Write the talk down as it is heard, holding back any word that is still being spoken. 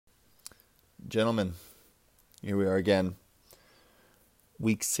Gentlemen, here we are again.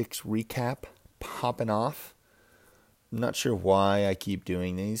 Week 6 recap popping off. I'm not sure why I keep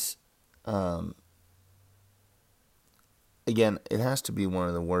doing these. Again, it has to be one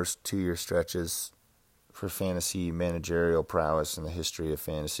of the worst 2-year stretches for fantasy managerial prowess in the history of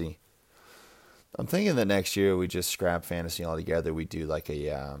fantasy. I'm thinking that next year we just scrap fantasy altogether. We do like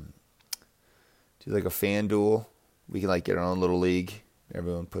a fan duel. We can like get our own little league.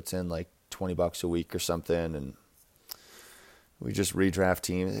 Everyone puts in like $20 a week or something, and we just redraft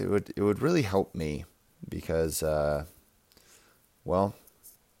teams. It would really help me because, my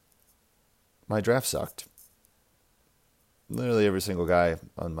draft sucked. Literally every single guy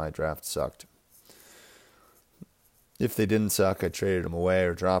on my draft sucked. If they didn't suck, I traded them away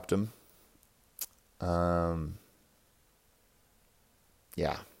or dropped them.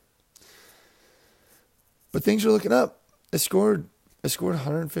 Yeah. But things are looking up. I scored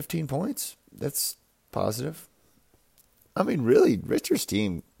 115 points. That's positive. I mean, really, Richard's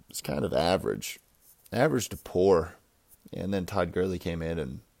team was kind of average. Average to poor. And then Todd Gurley came in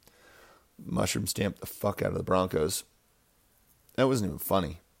and mushroom stamped the fuck out of the Broncos. That wasn't even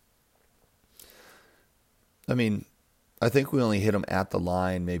funny. I mean, I think we only hit him at the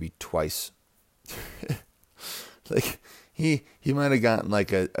line maybe twice. Like, he might have gotten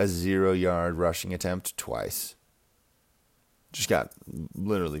like a 0-yard rushing attempt twice. Just got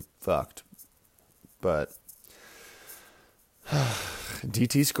literally fucked. But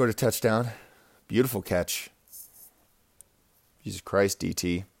DT scored a touchdown. Beautiful catch. Jesus Christ,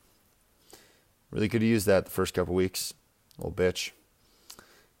 DT. Really could have used that the first couple weeks. Little bitch.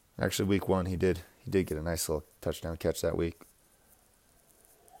 Actually, week 1 he did get a nice little touchdown catch that week.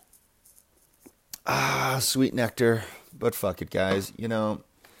 Sweet nectar. But fuck it, guys. You know,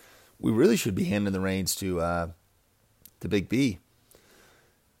 we really should be handing the reins to Big B.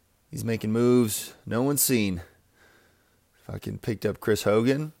 He's making moves no one's seen. Fucking picked up Chris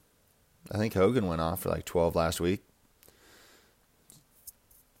Hogan. I think Hogan went off for like 12 last week.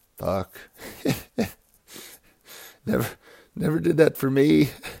 Fuck. Never did that for me.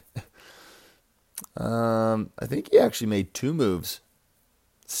 I think he actually made 2 moves.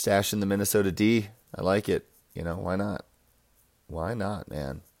 Stashing the Minnesota D. I like it. You know, why not? Why not,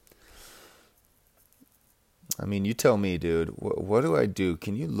 man? I mean, you tell me, dude. What do I do?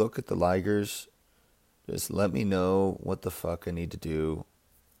 Can you look at the Ligers? Just let me know what the fuck I need to do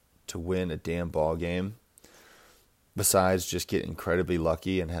to win a damn ball game. Besides just get incredibly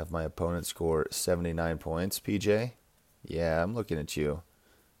lucky and have my opponent score 79 points, PJ. Yeah, I'm looking at you.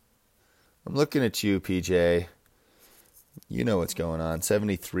 I'm looking at you, PJ. You know what's going on.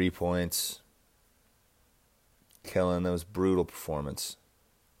 73 points. Kellen, that was brutal performance.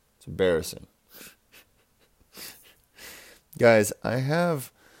 It's embarrassing. Guys, I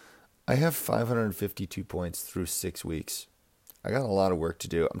have 552 points through 6 weeks. I got a lot of work to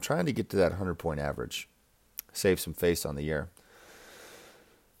do. I'm trying to get to that 100-point average. Save some face on the year.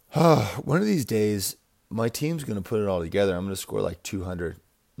 One of these days, my team's going to put it all together. I'm going to score like 200.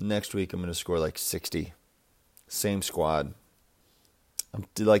 Next week, I'm going to score like 60. Same squad.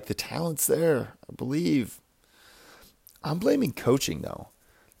 Like, the talent's there. I believe. I'm blaming coaching, though.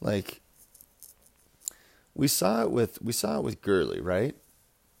 Like, we saw it with Gurley, right?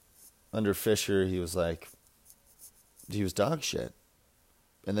 Under Fisher, he was dog shit.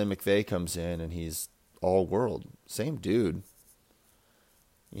 And then McVay comes in and he's all world. Same dude.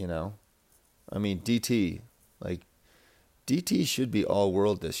 You know? I mean, DT should be all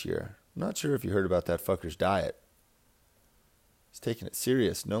world this year. I'm not sure if you heard about that fucker's diet. He's taking it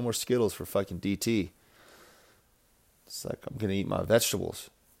serious. No more Skittles for fucking DT. It's like, I'm going to eat my vegetables.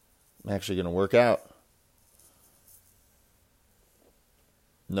 I'm actually going to work out.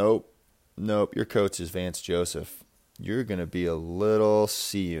 Nope. Your coach is Vance Joseph. You're going to be a little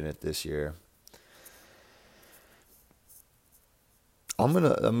C unit this year. I'm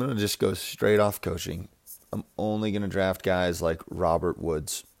gonna just go straight off coaching. I'm only going to draft guys like Robert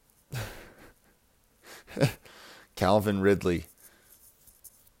Woods. Calvin Ridley.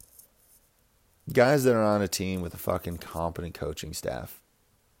 Guys that are on a team with a fucking competent coaching staff.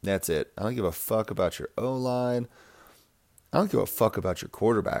 That's it. I don't give a fuck about your O-line. I don't give a fuck about your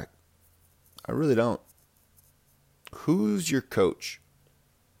quarterback. I really don't. Who's your coach?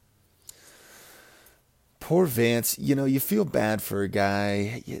 Poor Vance. You know, you feel bad for a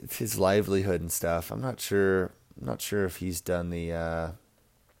guy, his livelihood and stuff. I'm not sure if he's done the. I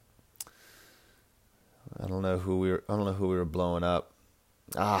don't know who we were blowing up.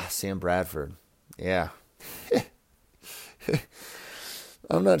 Sam Bradford. Yeah.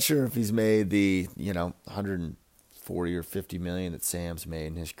 I'm not sure if he's made the 140 or 50 million that Sam's made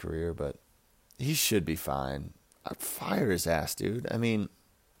in his career, but He should be fine. I'd fire his ass, dude. I mean,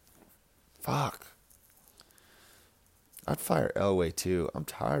 fuck. I'd fire Elway too. I'm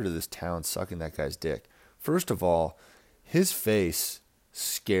tired of this town sucking that guy's dick. First of all, his face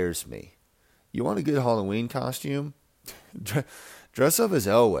scares me. You want a good Halloween costume? Dress up as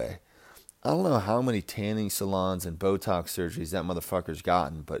Elway. I don't know how many tanning salons and Botox surgeries that motherfucker's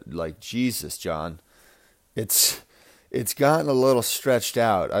gotten, but like, Jesus, John, it's gotten a little stretched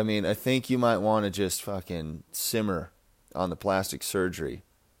out. I mean, I think you might want to just fucking simmer on the plastic surgery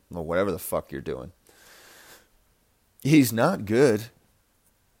or whatever the fuck you're doing. He's not good.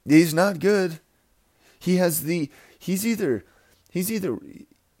 He's not good. He's either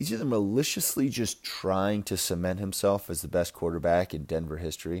maliciously just trying to cement himself as the best quarterback in Denver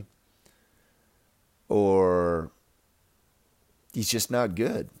history, or he's just not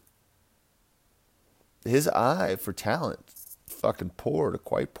good. His eye for talent, fucking poor to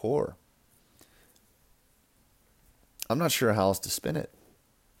quite poor. I'm not sure how else to spin it.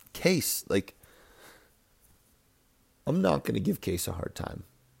 Case, like, I'm not going to give Case a hard time.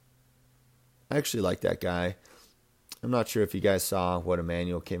 I actually like that guy. I'm not sure if you guys saw what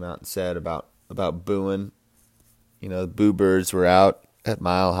Emmanuel came out and said about booing. You know, the Boo Birds were out at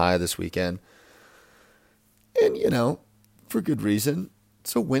Mile High this weekend. And, you know, for good reason.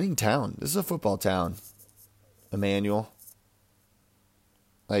 It's a winning town. This is a football town. Emmanuel.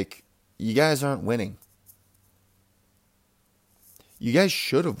 Like, you guys aren't winning. You guys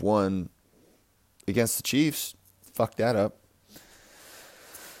should have won against the Chiefs. Fuck that up.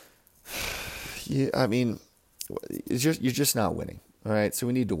 Yeah, I mean, you're just not winning. All right, so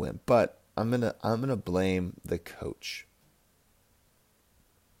we need to win. But I'm gonna blame the coach.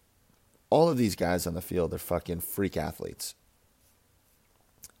 All of these guys on the field are fucking freak athletes.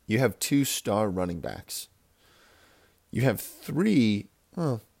 You have 2 star running backs. You have 3.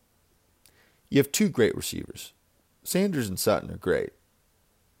 You have 2 great receivers. Sanders and Sutton are great.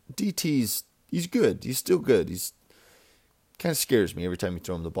 DT's he's good. He's still good. He's kind of scares me every time you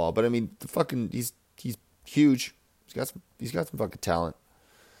throw him the ball. But I mean, he's huge. He's got some fucking talent.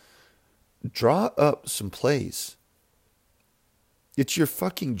 Draw up some plays. It's your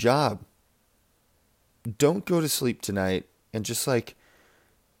fucking job. Don't go to sleep tonight and just like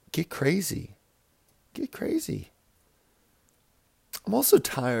get crazy. Get crazy. I'm also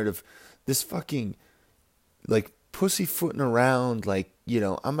tired of this fucking like pussyfooting around like, you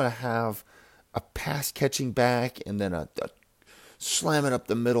know, I'm going to have a pass catching back and then a slam it up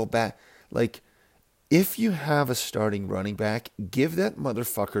the middle back. Like, if you have a starting running back, give that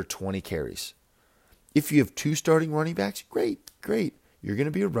motherfucker 20 carries. If you have 2 starting running backs, great. You're going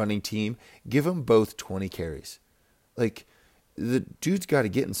to be a running team. Give them both 20 carries. Like, the dude's got to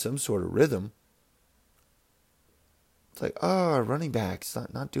get in some sort of rhythm. It's like, our running back's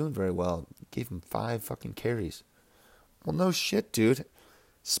not doing very well. Gave him 5 fucking carries. Well, no shit, dude.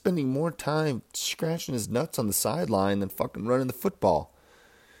 Spending more time scratching his nuts on the sideline than fucking running the football.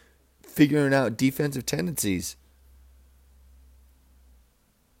 Figuring out defensive tendencies.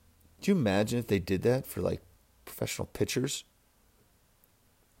 Do you imagine if they did that for like professional pitchers?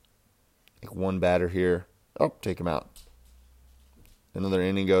 Like one batter here. Oh, take him out. Another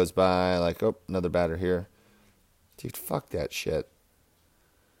inning goes by. Like, oh, another batter here. Dude, fuck that shit.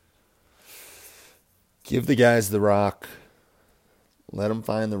 Give the guys the rock. Let them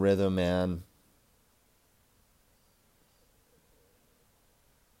find the rhythm, man.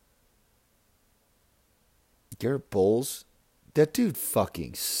 Garrett Bowles, that dude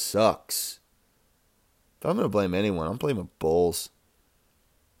fucking sucks. If I'm going to blame anyone, I'm blaming Bowles.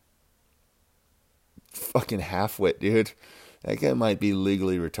 Fucking half-wit, dude. That guy might be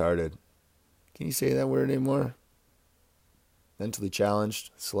legally retarded. Can you say that word anymore? Mentally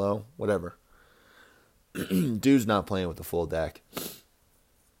challenged, slow, whatever. Dude's not playing with the full deck.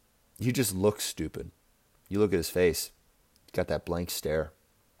 He just looks stupid. You look at his face. He's got that blank stare.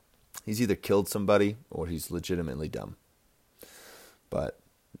 He's either killed somebody or he's legitimately dumb. But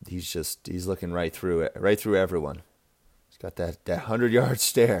he's looking right through it, right through everyone. He's got that 100-yard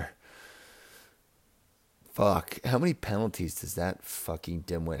stare. Fuck. How many penalties does that fucking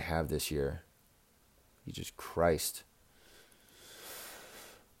dimwit have this year? Jesus Christ.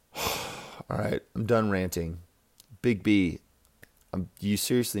 All right, I'm done ranting. Big B, you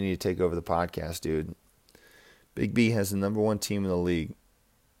seriously need to take over the podcast, dude. Big B has the number 1 team in the league.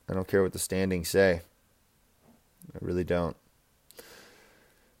 I don't care what the standings say. I really don't.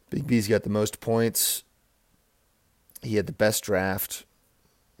 Big B's got the most points. He had the best draft.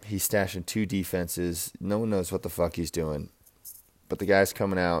 He's stashing 2 defenses. No one knows what the fuck he's doing. But the guy's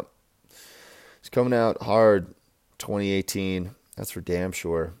coming out. He's coming out hard 2018. That's for damn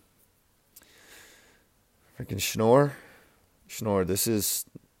sure. Freaking Schnorr,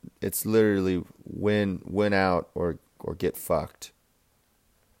 it's literally win out or get fucked.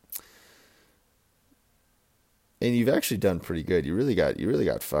 And you've actually done pretty good. You really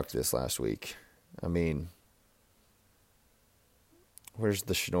got fucked this last week. I mean, where's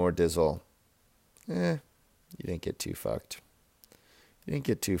the Schnorr Dizzle? You didn't get too fucked.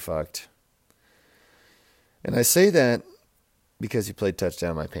 And I say that because he played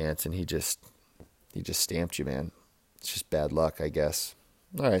touchdown in my pants and he just stamped you, man. It's just bad luck, I guess.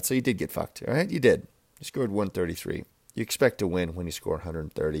 All right, so you did get fucked. All right, you did. You scored 133. You expect to win when you score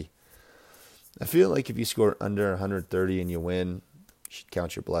 130. I feel like if you score under 130 and you win, you should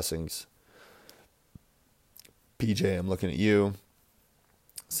count your blessings. PJ, I'm looking at you.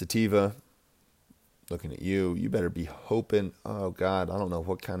 Sativa, looking at you. You better be hoping. Oh, God, I don't know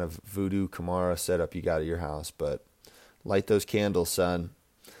what kind of voodoo Kamara setup you got at your house, but light those candles, son.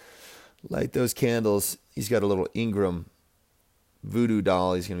 Light those candles. He's got a little Ingram voodoo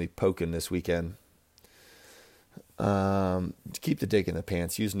doll he's going to be poking this weekend. Keep the dick in the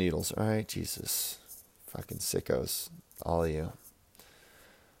pants. Use needles. All right, Jesus. Fucking sickos. All of you.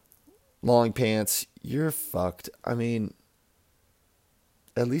 Long pants. You're fucked. I mean,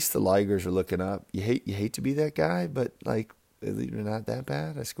 at least the Ligers are looking up. You hate to be that guy, but like, at least you're not that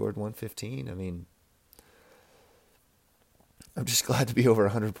bad. I scored 115. I mean, I'm just glad to be over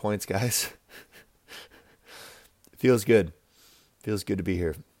 100 points, guys. It feels good. Feels good to be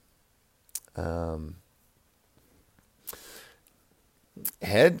here.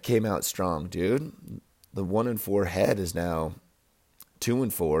 Head came out strong, dude. The 1-4 head is now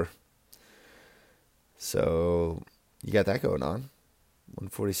 2-4. So you got that going on.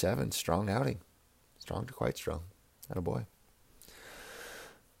 147, strong outing. Strong to quite strong. Attaboy.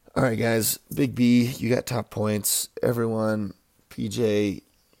 All right, guys. Big B, you got top points. Everyone, PJ,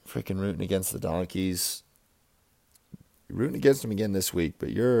 freaking rooting against the Donkeys. You're rooting against them again this week, but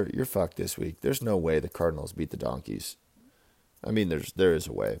you're fucked this week. There's no way the Cardinals beat the Donkeys. I mean, there is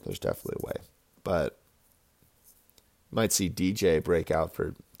a way. There's definitely a way. But you might see DJ break out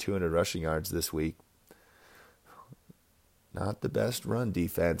for 200 rushing yards this week. Not the best run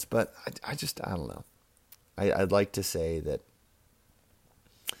defense, but I don't know. I'd like to say that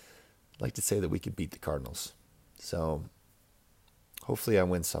we could beat the Cardinals. So hopefully I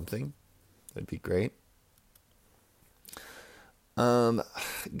win something. That'd be great. Going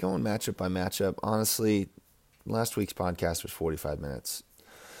matchup by matchup, honestly, last week's podcast was 45 minutes.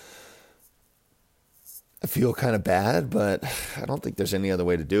 I feel kind of bad, but I don't think there's any other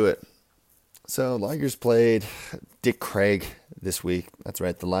way to do it. So, Ligers played Dick Craig this week. That's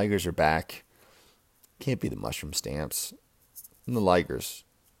right, the Ligers are back. Can't be the Mushroom Stamps. And the Ligers,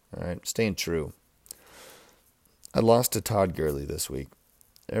 all right, staying true. I lost to Todd Gurley this week.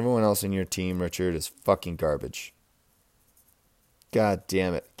 Everyone else in your team, Richard, is fucking garbage. God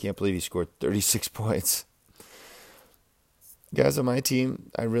damn it. Can't believe he scored 36 points. Guys on my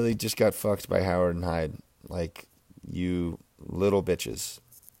team, I really just got fucked by Howard and Hyde. Like, you little bitches.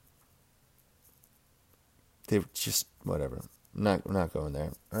 They were just, whatever. We're not going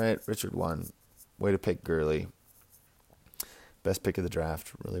there. All right, Richard won. Way to pick Gurley. Best pick of the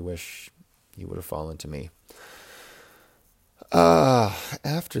draft. Really wish he would have fallen to me.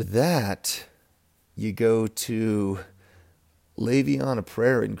 After that, you go to Le'Veon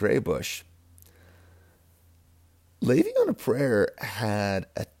Prayer in Graybush. Le'Veon Prayer had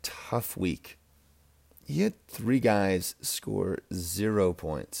a tough week. He had 3 guys score 0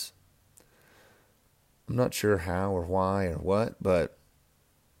 points. I'm not sure how or why or what, but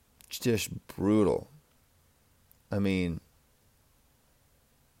it's just brutal. I mean,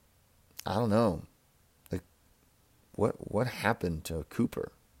 I don't know. Like, what happened to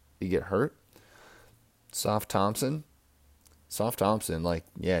Cooper? Did he get hurt? Soft Thompson, like,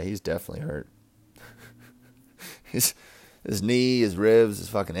 yeah, he's definitely hurt. His knee, his ribs, his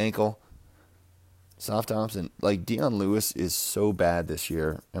fucking ankle. Soft Thompson, like, Dion Lewis is so bad this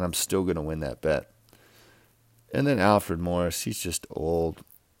year, and I'm still going to win that bet. And then Alfred Morris, he's just old.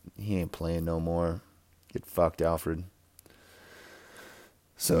 He ain't playing no more. Get fucked, Alfred.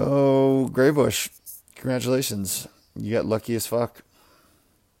 So, Graybush, congratulations. You got lucky as fuck.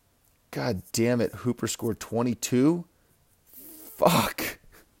 God damn it, Hooper scored 22? Fuck.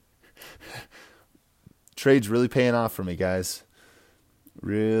 Trade's really paying off for me, guys.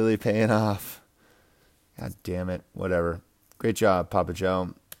 Really paying off. God damn it. Whatever. Great job, Papa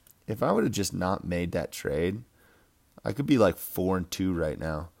Joe. If I would have just not made that trade, I could be like 4-2 right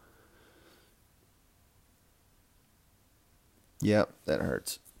now. Yep, that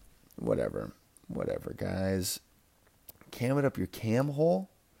hurts. Whatever, guys. Cam it up your cam hole?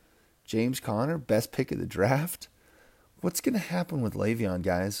 James Conner, best pick of the draft. What's going to happen with Le'Veon,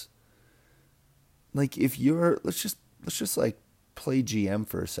 guys? Like, if you're, let's just like play GM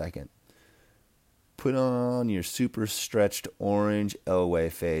for a second. Put on your super stretched orange Elway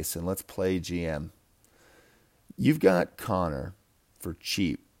face and let's play GM. You've got Conner for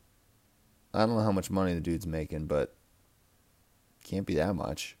cheap. I don't know how much money the dude's making, but can't be that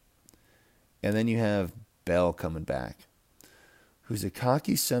much. And then you have Bell coming back, who's a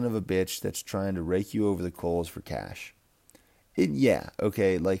cocky son of a bitch that's trying to rake you over the coals for cash. Yeah,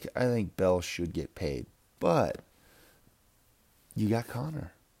 okay, like, I think Bell should get paid, but you got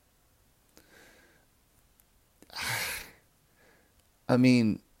Conner. I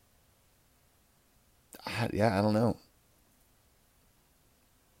mean, yeah, I don't know.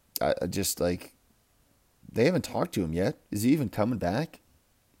 I just, like, they haven't talked to him yet. Is he even coming back?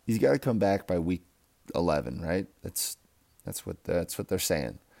 He's got to come back by week 11, right? That's what they're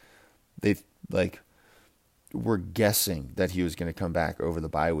saying. They've, like, we're guessing that he was going to come back over the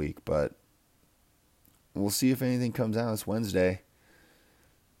bye week, but we'll see if anything comes out. It's Wednesday,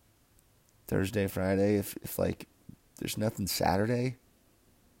 Thursday, Friday. If like there's nothing Saturday,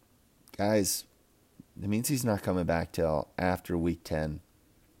 guys, it means he's not coming back till after week 10.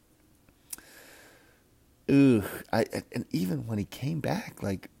 And even when he came back,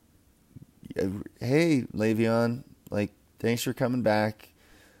 like, hey, Le'Veon, like, thanks for coming back.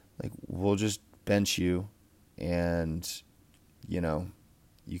 Like, we'll just bench you, and, you know,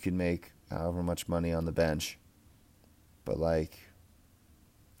 you can make however much money on the bench. But, like,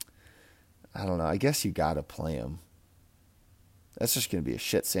 I don't know. I guess you got to play him. That's just going to be a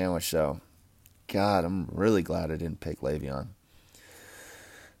shit sandwich, though. God, I'm really glad I didn't pick Le'Veon.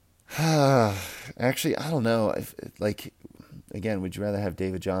 Actually, I don't know. If, like, again, would you rather have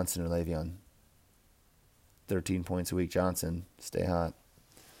David Johnson or Le'Veon? 13 points a week, Johnson. Stay hot.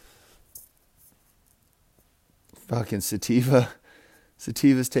 Fucking Sativa.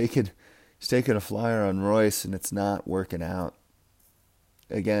 Sativa's taking a flyer on Royce, and it's not working out.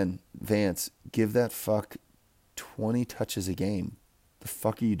 Again, Vance, give that fuck 20 touches a game. The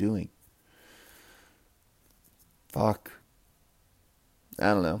fuck are you doing? Fuck.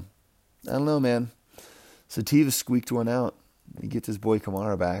 I don't know, man. Sativa squeaked one out. He gets his boy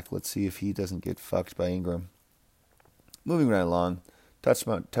Kamara back. Let's see if he doesn't get fucked by Ingram. Moving right along. Touch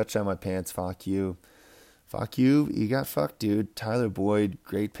on my pants. Fuck you. Fuck you. You got fucked, dude. Tyler Boyd,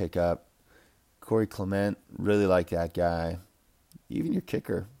 great pickup. Corey Clement, really like that guy. Even your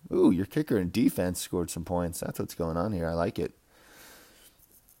kicker. Ooh, your kicker and defense scored some points. That's what's going on here. I like it.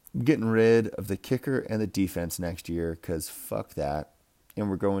 I'm getting rid of the kicker and the defense next year because fuck that. And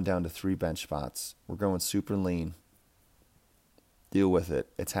we're going down to 3 bench spots. We're going super lean. Deal with it.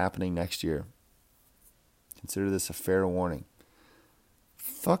 It's happening next year. Consider this a fair warning.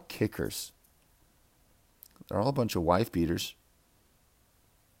 Fuck kickers. They're all a bunch of wife beaters.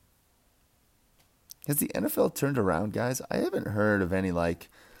 Has the NFL turned around, guys? I haven't heard of any, like,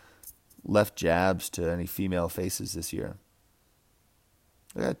 left jabs to any female faces this year.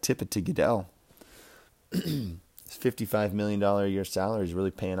 I gotta tip it to Goodell. His $55 million a year salary is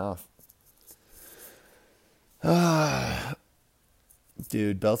really paying off.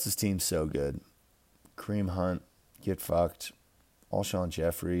 Dude, Belts' team's so good. Kareem Hunt, get fucked. Alshon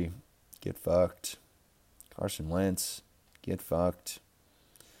Jeffrey, get fucked. Carson Wentz, get fucked.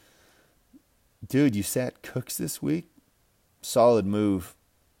 Dude, you sat Cooks this week? Solid move.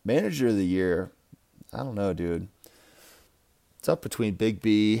 Manager of the year. I don't know, dude. It's up between Big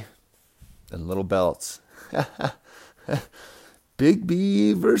B and Little Belts. Big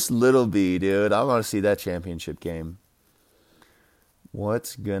B versus Little B, dude. I want to see that championship game.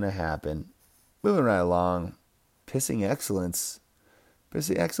 What's going to happen? Moving right along. Pissing excellence.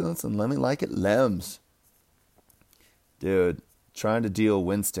 Pissing excellence and let me like it, Lems. Dude, trying to deal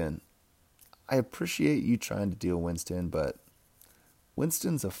Winston. I appreciate you trying to deal Winston, but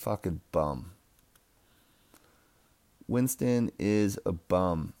Winston's a fucking bum. Winston is a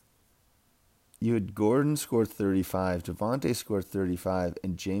bum. You had Gordon score 35, Devontae scored 35,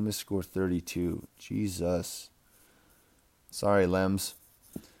 and Jameis scored 32. Jesus. Sorry, Lems.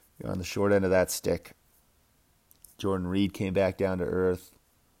 You're on the short end of that stick. Jordan Reed came back down to earth.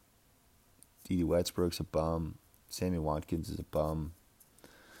 Dede Westbrook's a bum. Sammy Watkins is a bum.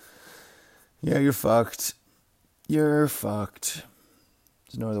 Yeah, you're fucked. You're fucked.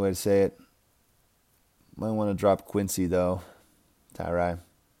 There's no other way to say it. Might want to drop Quincy, though. Tyrai.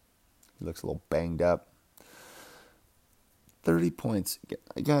 He looks a little banged up. 30 points.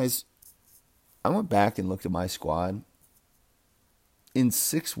 Guys, I went back and looked at my squad. In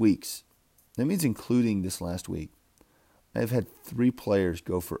 6 weeks, that means including this last week, I've had 3 players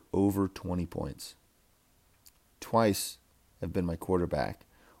go for over 20 points. Twice have been my quarterback.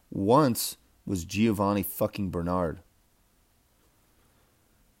 Once was Giovanni fucking Bernard.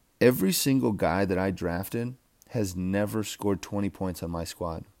 Every single guy that I drafted has never scored 20 points on my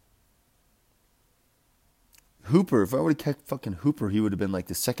squad. Hooper, if I would have kept fucking Hooper, he would have been like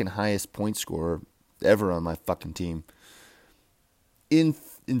the second highest point scorer ever on my fucking team. In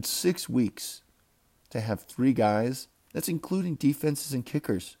 6 weeks, to have 3 guys, that's including defenses and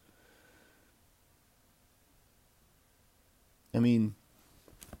kickers. I mean,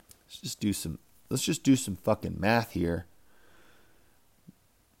 let's just do some fucking math here.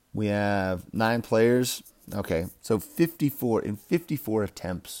 We have 9 players. Okay, so 54 in 54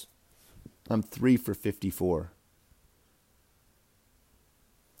 attempts. I'm 3 for 54.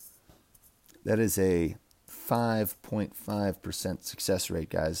 That is a 5.5% success rate,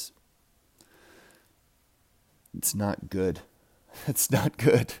 guys. It's not good. It's not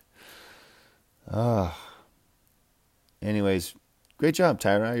good. Anyways, great job,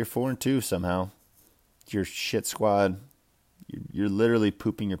 Tyra. You're 4-2 somehow. Your shit squad. You're literally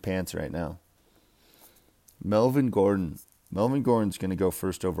pooping your pants right now. Melvin Gordon. Melvin Gordon's going to go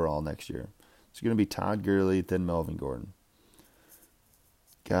first overall next year. It's going to be Todd Gurley, then Melvin Gordon.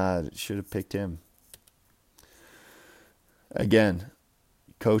 God, should have picked him. Again,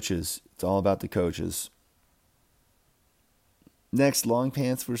 coaches. It's all about the coaches. Next, long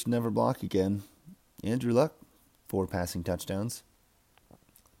pants versus never block again. Andrew Luck, 4 passing touchdowns.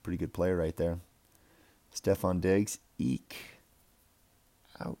 Pretty good player right there. Stephon Diggs, eek.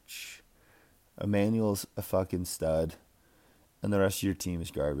 Ouch. Emmanuel's a fucking stud. And the rest of your team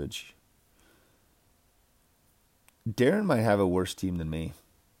is garbage. Darren might have a worse team than me.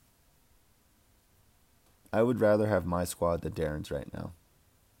 I would rather have my squad than Darren's right now.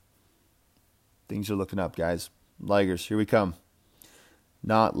 Things are looking up, guys. Ligers, here we come.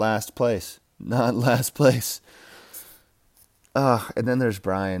 Not last place. Not last place. And then there's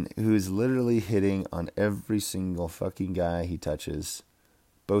Brian, who's literally hitting on every single fucking guy he touches.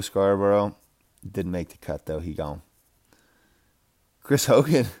 Bo Scarborough didn't make the cut, though. He gone. Chris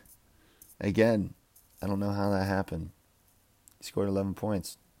Hogan, again, I don't know how that happened. He scored 11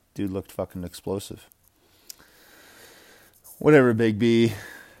 points. Dude looked fucking explosive. Whatever, Big B.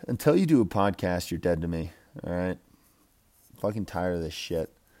 Until you do a podcast, you're dead to me. All right? I'm fucking tired of this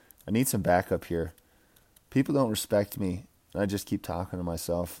shit. I need some backup here. People don't respect me. I just keep talking to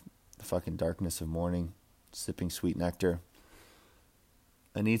myself. The fucking darkness of morning. Sipping sweet nectar.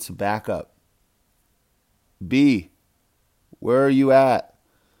 I need some backup. B, where are you at?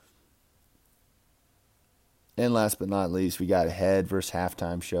 And last but not least, we got a head versus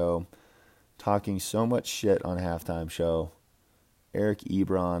halftime show. Talking so much shit on halftime show. Eric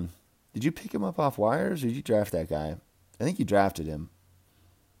Ebron. Did you pick him up off wires or did you draft that guy? I think you drafted him.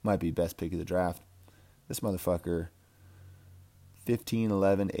 Might be best pick of the draft. This motherfucker. 15,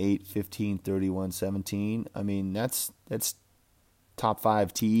 11, 8, 15, 31, 17. I mean, that's top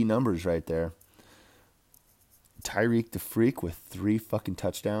 5 TE numbers right there. Tyreek the Freak with 3 fucking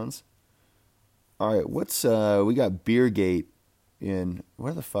touchdowns. All right, we got Beergate in,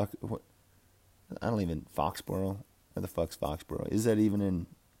 where the fuck, Foxborough? Where the fuck's Foxborough? Is that even in,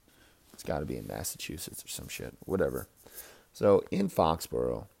 it's got to be in Massachusetts or some shit, whatever. So, in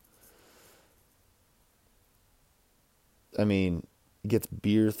Foxborough, I mean, gets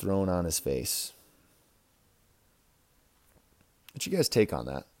beer thrown on his face. What's you guys' take on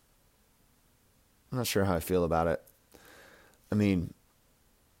that? I'm not sure how I feel about it. I mean,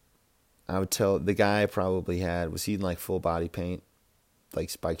 I would tell the guy probably was he in like full body paint, like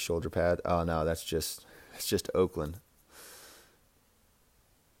spiked shoulder pad? Oh no, that's just Oakland.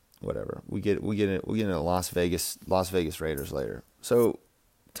 Whatever. We get into Las Vegas Raiders later. So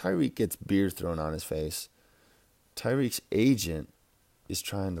Tyreek gets beer thrown on his face. Tyreek's agent is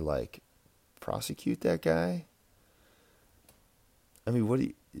trying to like prosecute that guy. I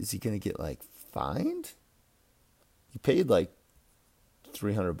mean, is he gonna get like fined? He paid like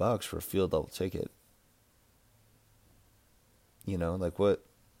 $300 for a field level ticket. You know, like what?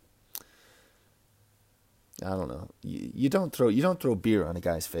 I don't know. You don't throw beer on a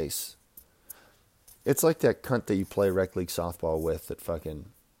guy's face. It's like that cunt that you play rec league softball with that fucking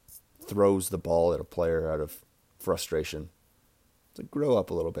throws the ball at a player out of frustration. So grow up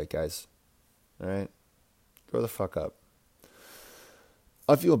a little bit, guys. All right? Grow the fuck up.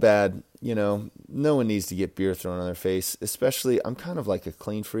 I feel bad, you know. No one needs to get beer thrown on their face. Especially, I'm kind of like a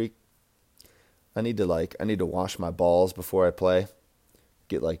clean freak. I need to wash my balls before I play.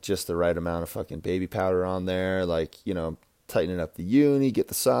 Get like just the right amount of fucking baby powder on there. Like, you know, tightening up the uni, get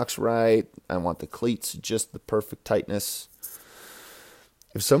the socks right. I want the cleats just the perfect tightness.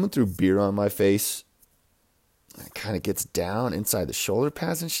 If someone threw beer on my face, it kind of gets down inside the shoulder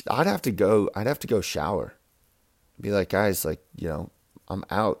pads and shit, I'd have to go shower. Be like, guys, like, I'm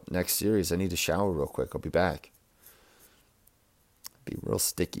out next series. I need to shower real quick. I'll be back. Be real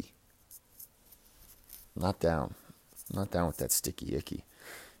sticky. Not down. Not down with that sticky icky.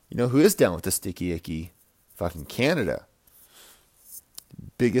 You know who is down with the sticky icky? Fucking Canada.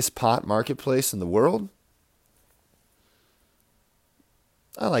 Biggest pot marketplace in the world.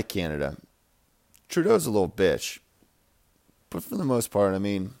 I like Canada. Trudeau's a little bitch. But for the most part, I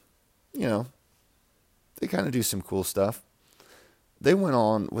mean, they kind of do some cool stuff. They went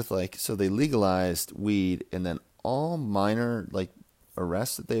on with so they legalized weed, and then all minor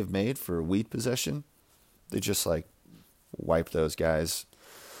arrests that they've made for weed possession, they just wipe those guys.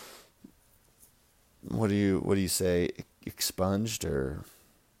 What do you say? Expunged or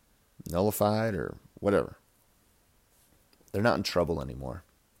nullified or whatever. They're not in trouble anymore.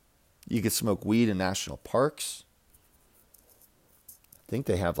 You can smoke weed in national parks. I think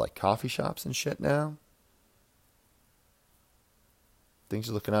they have coffee shops and shit now. Things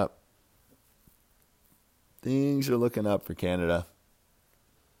are looking up. Things are looking up for Canada.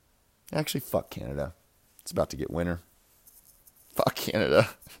 Actually, fuck Canada. It's about to get winter. Fuck Canada.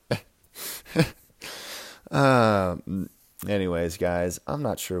 Anyways, guys, I'm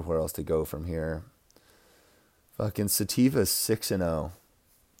not sure where else to go from here. Fucking Sativa 6-0.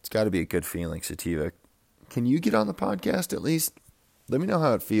 It's got to be a good feeling, Sativa. Can you get on the podcast at least? Let me know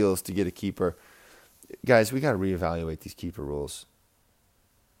how it feels to get a keeper. Guys, we got to reevaluate these keeper rules.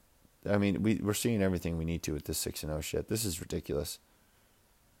 I mean, we're seeing everything we need to with this 6-0 shit. This is ridiculous.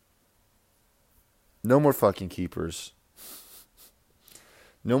 No more fucking keepers.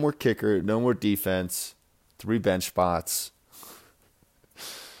 No more kicker. No more defense. 3 bench spots.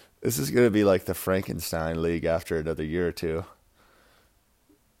 This is going to be like the Frankenstein League after another year or two.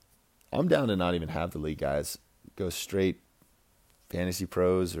 I'm down to not even have the league, guys. Go straight Fantasy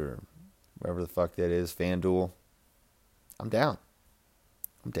Pros or wherever the fuck that is. FanDuel. I'm down.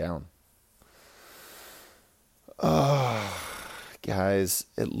 Guys,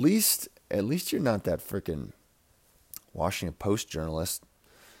 at least you're not that freaking Washington Post journalist.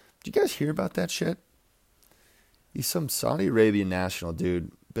 Did you guys hear about that shit? He's some Saudi Arabian national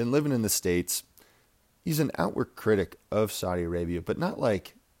dude, been living in the States. He's an outward critic of Saudi Arabia, but not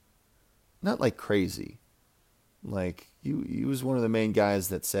like crazy. He was one of the main guys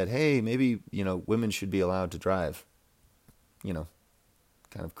that said, hey, maybe, women should be allowed to drive.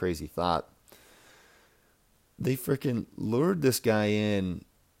 Kind of crazy thought. They freaking lured this guy in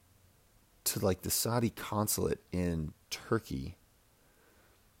to the Saudi consulate in Turkey.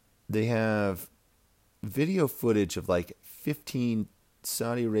 They have video footage of 15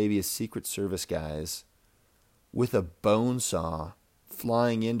 Saudi Arabia Secret Service guys with a bone saw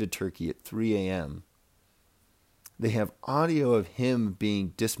flying into Turkey at 3 a.m. They have audio of him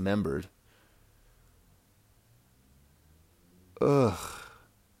being dismembered. Ugh.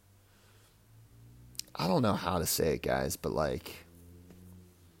 I don't know how to say it, guys, but why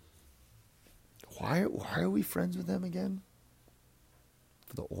are we friends with them again?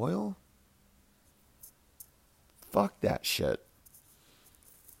 For the oil? Fuck that shit.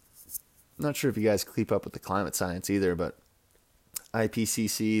 I'm not sure if you guys keep up with the climate science either, but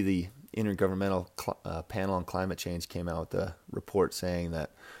IPCC, the Intergovernmental Panel on Climate Change, came out with a report saying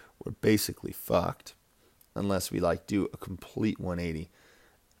that we're basically fucked unless we do a complete 180.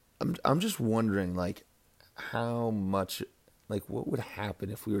 I'm just wondering how much what would happen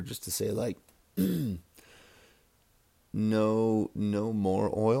if we were just to say no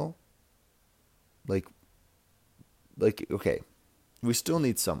more oil? Okay, we still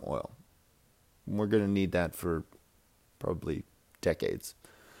need some oil. We're going to need that for probably decades.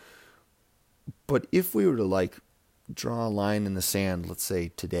 But if we were to draw a line in the sand, let's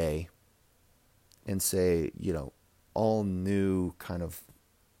say today, and say, all new kind of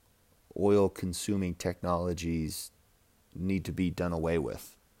oil consuming technologies need to be done away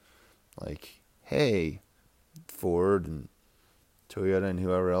with. Hey, Ford and Toyota and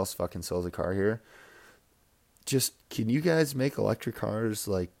whoever else fucking sells a car here, just can you guys make electric cars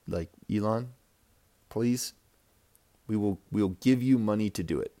like Elon? Please? We'll give you money to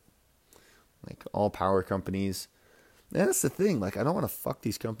do it. All power companies. And that's the thing. I don't want to fuck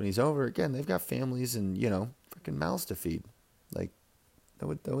these companies over. Again, they've got families and, freaking mouths to feed.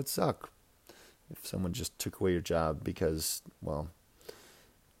 That would suck if someone just took away your job because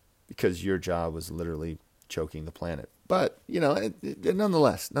your job was literally choking the planet. But,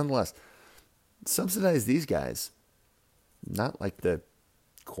 nonetheless, subsidize these guys. Not like the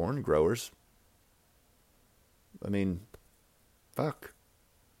corn growers. I mean, fuck.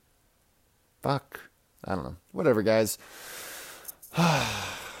 Fuck. I don't know. Whatever, guys.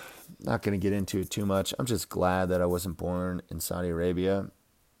 Not going to get into it too much. I'm just glad that I wasn't born in Saudi Arabia.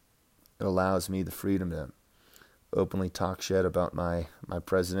 It allows me the freedom to openly talk shit about my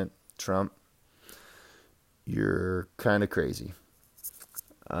president, Trump. You're kind of crazy.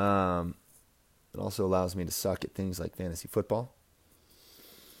 It also allows me to suck at things like fantasy football.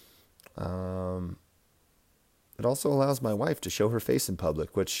 It also allows my wife to show her face in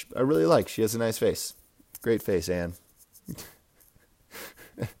public, which I really like. She has a nice face. Great face, Anne.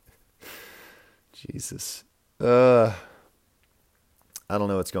 Jesus. I don't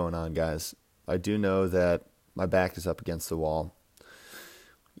know what's going on, guys. I do know that my back is up against the wall.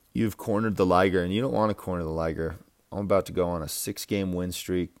 You've cornered the Liger, and you don't want to corner the Liger. I'm about to go on a 6-game win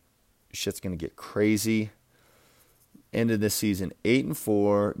streak. Shit's going to get crazy. End of this season,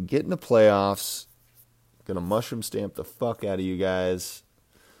 8-4, get in the playoffs. Gonna mushroom stamp the fuck out of you guys.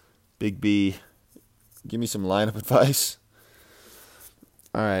 Big B, give me some lineup advice.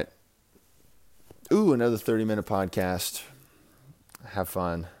 All right. Ooh, another 30-minute podcast. Have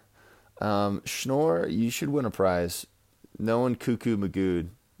fun. Schnorr, you should win a prize. No one cuckoo magooed.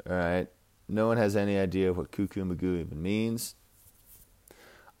 All right. No one has any idea what cuckoo magoo even means.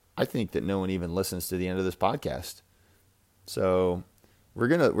 I think that no one even listens to the end of this podcast. So we're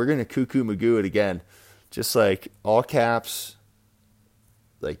gonna cuckoo magoo it again. Just like all caps,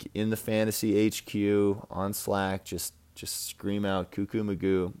 like in the Fantasy HQ on Slack, just scream out cuckoo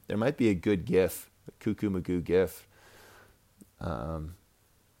magoo. There might be a good GIF, a cuckoo magoo GIF.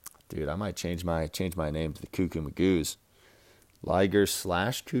 Dude, I might change my name to the Cuckoo Magoos. Liger /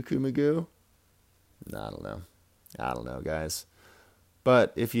 Cuckoo Magoo? I don't know, guys.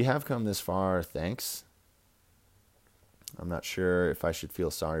 But if you have come this far, thanks. I'm not sure if I should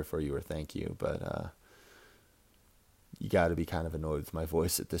feel sorry for you or thank you, but you got to be kind of annoyed with my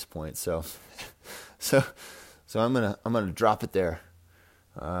voice at this point. So I'm gonna drop it there.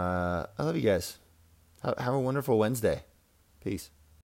 I love you guys. Have a wonderful Wednesday. Peace.